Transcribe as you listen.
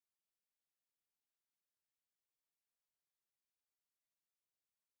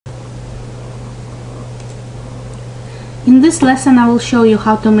In this lesson I will show you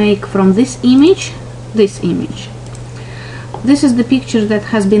how to make from this image this image. This is the picture that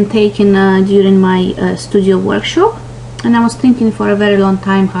has been taken during my studio workshop, and I was thinking for a very long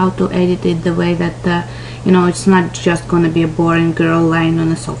time how to edit it the way that you know, it's not just gonna be a boring girl lying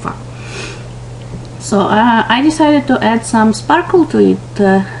on a sofa. So I decided to add some sparkle to it,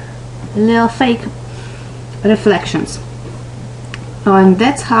 little fake reflections. And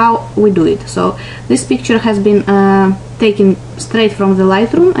that's how we do it. So this picture has been taken straight from the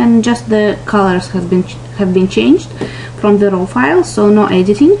Lightroom, and just the colors have been changed from the raw file, so no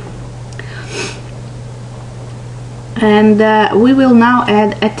editing. And we will now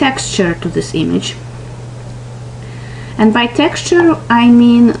add a texture to this image. And by texture I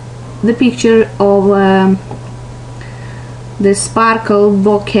mean the picture of the sparkle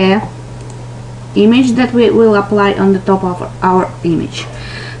bokeh image that we will apply on the top of our image.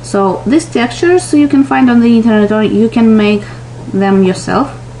 So these textures you can find on the internet, or you can make them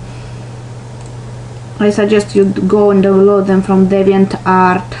yourself. I suggest you go and download them from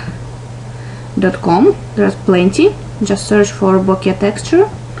deviantart.com. There's plenty. Just search for bokeh texture.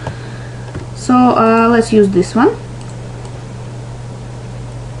 So let's use this one.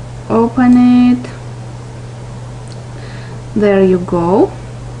 Open it. There you go.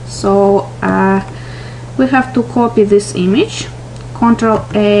 So we have to copy this image. Ctrl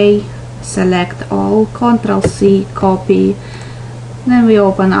A, select all, Ctrl C, copy. Then we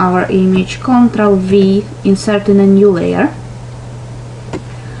open our image, Ctrl V, insert in a new layer.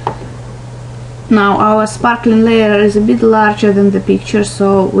 Now our sparkling layer is a bit larger than the picture,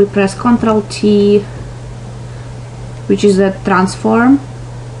 so we press Ctrl T, which is a transform,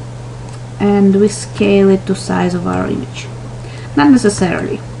 and we scale it to size of our image. Not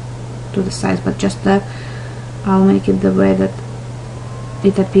necessarily to the size, but just I'll make it the way that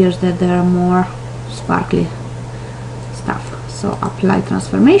it appears that there are more sparkly stuff. So apply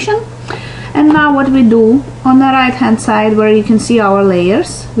transformation, and now what we do on the right hand side, where you can see our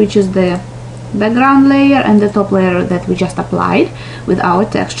layers, which is the background layer and the top layer that we just applied with our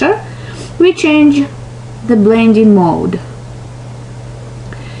texture, we change the blending mode.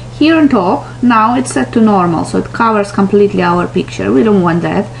 Here on top, now it's set to normal, so it covers completely our picture. We don't want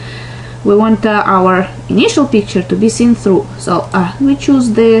that. We want our initial picture to be seen through. So we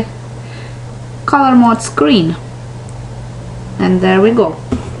choose the color mode screen, and there we go.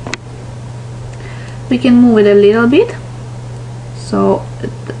 We can move it a little bit so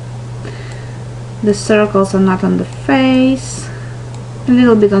the circles are not on the face. A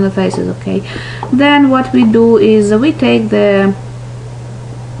little bit on the face is okay. Then what we do is we take the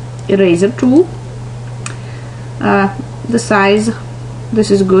eraser tool, the size, this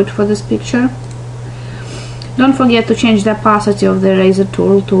is good for this picture. Don't forget to change the opacity of the eraser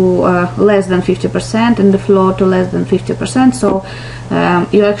tool to less than 50% and the flow to less than 50%, so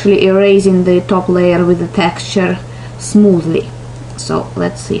you're actually erasing the top layer with the texture smoothly. So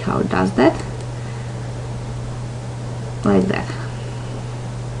let's see how it does that. Like that.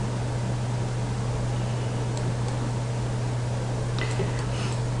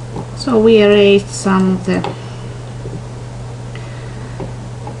 So we erased some of the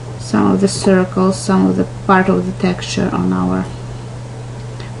circles, some of the part of the texture on our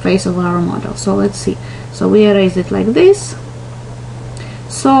face of our model. So let's see. So we erase it like this,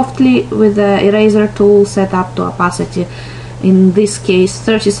 softly with the eraser tool set up to opacity, in this case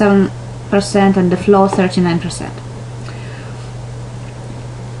 37% and the flow 39%.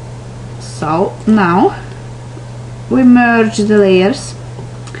 So now we merge the layers,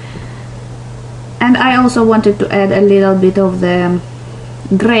 and I also wanted to add a little bit of the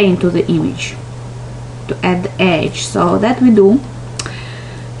grain to the image, to add the edge, so that we do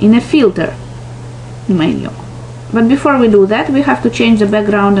in a filter menu. But before we do that, we have to change the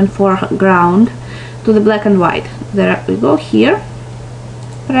background and foreground to the black and white. There we go, here,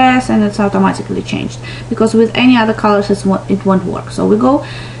 press, and it's automatically changed, because with any other colors it won't work. So we go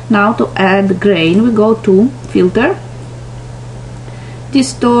now to add grain, we go to filter,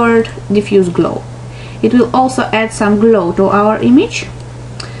 distort, diffuse glow. It will also add some glow to our image.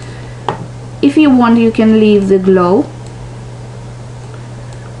 If you want, you can leave the glow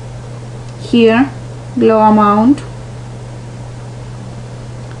here, glow amount,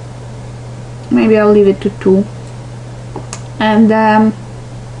 maybe I'll leave it to 2, and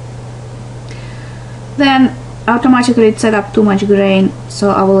then automatically it set up too much grain,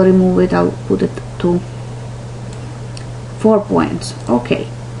 so I will remove it. I'll put it to 4 points. Okay,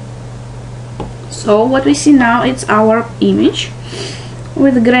 so what we see now, it's our image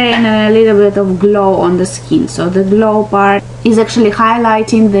with grain and a little bit of glow on the skin. So the glow part is actually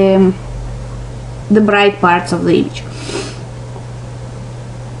highlighting the bright parts of the image.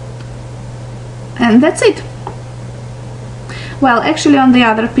 And that's it. Well, actually on the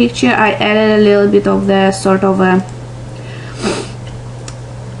other picture I added a little bit of the sort of a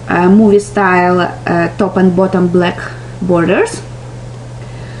movie style top and bottom black borders.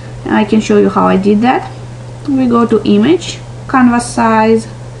 And I can show you how I did that. We go to image, canvas size,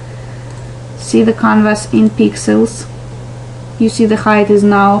 see the canvas in pixels. You see the height is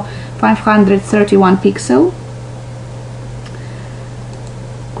now 531 pixel,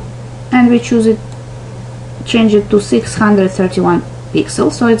 and we change it to 631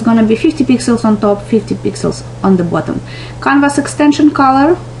 pixels, so it's gonna be 50 pixels on top, 50 pixels on the bottom. Canvas extension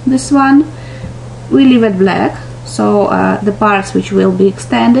color, this one we leave it black, so the parts which will be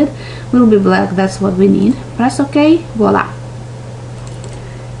extended will be black. That's what we need. Press OK, voila.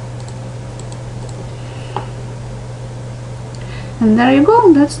 And there you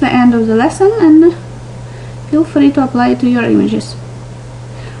go, that's the end of the lesson, and feel free to apply it to your images.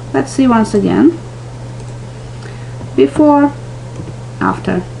 Let's see once again. Before,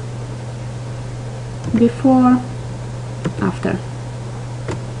 after. Before, after.